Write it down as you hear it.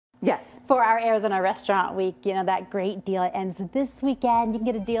Yes. For our Arizona Restaurant Week, you know, that great deal. It ends this weekend. You can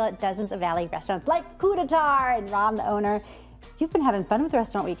get a deal at dozens of Valley restaurants like Coup and Ron, the owner. You've been having fun with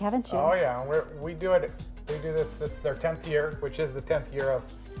Restaurant Week, haven't you? Oh yeah, we do it. We do this. This is their 10th year, which is the 10th year of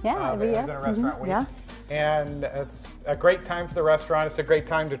every year. Arizona Restaurant Week. Yeah. And it's a great time for the restaurant. It's a great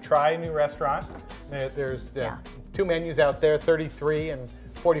time to try a new restaurant. There's two menus out there, $33 and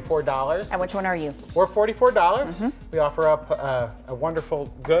 $44. And which one are you? We're $44. We offer up a wonderful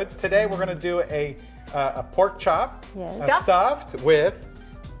goods. Today we're going to do a pork chop, stuffed with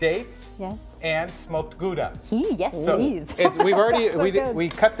dates and smoked Gouda. Yes, please. We've already we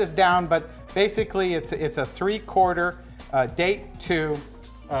cut this down, but basically it's a 3/4 date to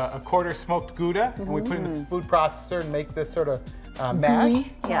a quarter smoked Gouda, and we put it in the food processor and make this sort of mash.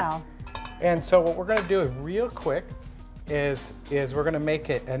 Yeah. And so what we're going to do real quick is we're going to make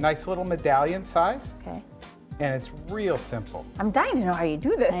it a nice little medallion size. Okay. And it's real simple. I'm dying to know how you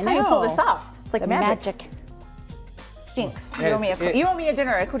do this. I How do you pull know. this off? It's like magic. Jinx. You owe me a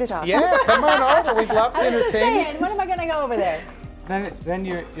dinner at Coup d'etat. Yeah, come on over. We'd love to I was just entertain you. saying, when am I going to go over there? Then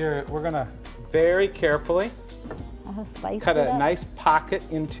we're going to very carefully cut a nice pocket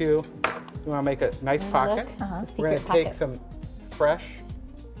into. You want to make a nice pocket. We're going to take some fresh.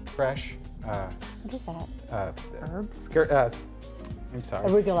 What is that? Herbs. I'm sorry.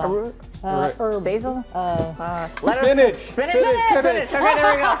 Arugula. Herb. Basil. Spinach. Spinach. Okay,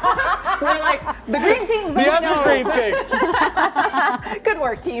 there we go. We're like the green things. The other green thing. Good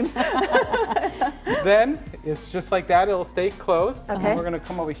work, team. Then it's just like that. It'll stay closed. Okay. And then we're going to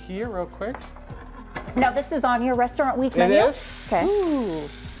come over here real quick. Now this is on your Restaurant Week menu? It is. Okay. Ooh.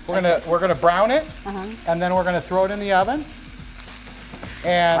 We're gonna brown it, and then we're gonna throw it in the oven.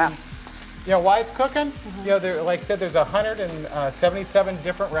 And you know why it's cooking? You know, like I said, there's 177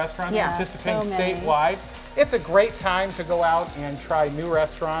 different restaurants participating statewide. It's a great time to go out and try new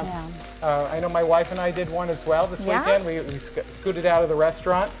restaurants. I know my wife and I did one as well this weekend. We scooted out of the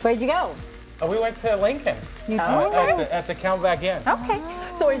restaurant. Where'd you go? We went to Lincoln at the Camelback Inn. Okay.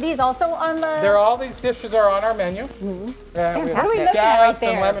 So are these also on the? All these dishes are on our menu. We have scallops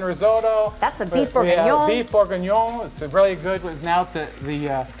and lemon risotto. That's the beef bourguignon. Beef bourguignon. It's really good. Now that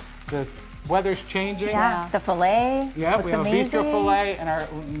the weather's changing. Yeah. The fillet. Yeah, we have a bistro fillet and our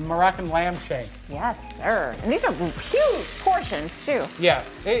Moroccan lamb shank. Yes, sir. And these are huge portions too. Yeah,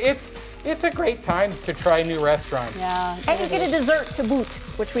 it's a great time to try new restaurants. Yeah. And you get a dessert to boot,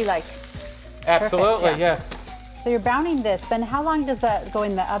 which we like. Absolutely, yes. So you're browning this, then how long does that go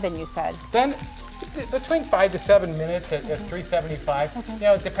in the oven, you said? Then between 5 to 7 minutes at 375. You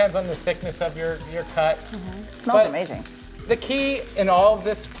know, it depends on the thickness of your cut. Smells amazing. The key in all of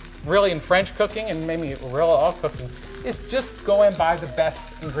this, really in French cooking and maybe real all cooking, is just go and buy the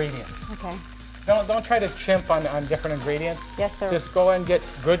best ingredients. Okay. Don't try to chimp on different ingredients. Yes, sir. Just go and get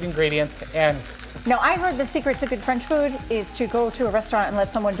good ingredients. And now, I heard the secret to good French food is to go to a restaurant and let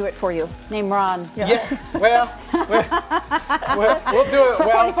someone do it for you. Name Ron. yeah, well, we'll do it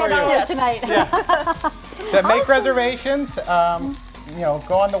well for you. Tonight. To make reservations, you know,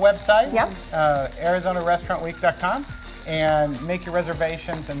 go on the website, ArizonaRestaurantWeek.com, and make your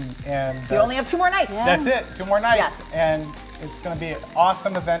reservations. And you only have 2 more nights. That's it, 2 more nights, and it's going to be an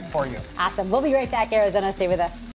awesome event for you. Awesome. We'll be right back, Arizona. Stay with us.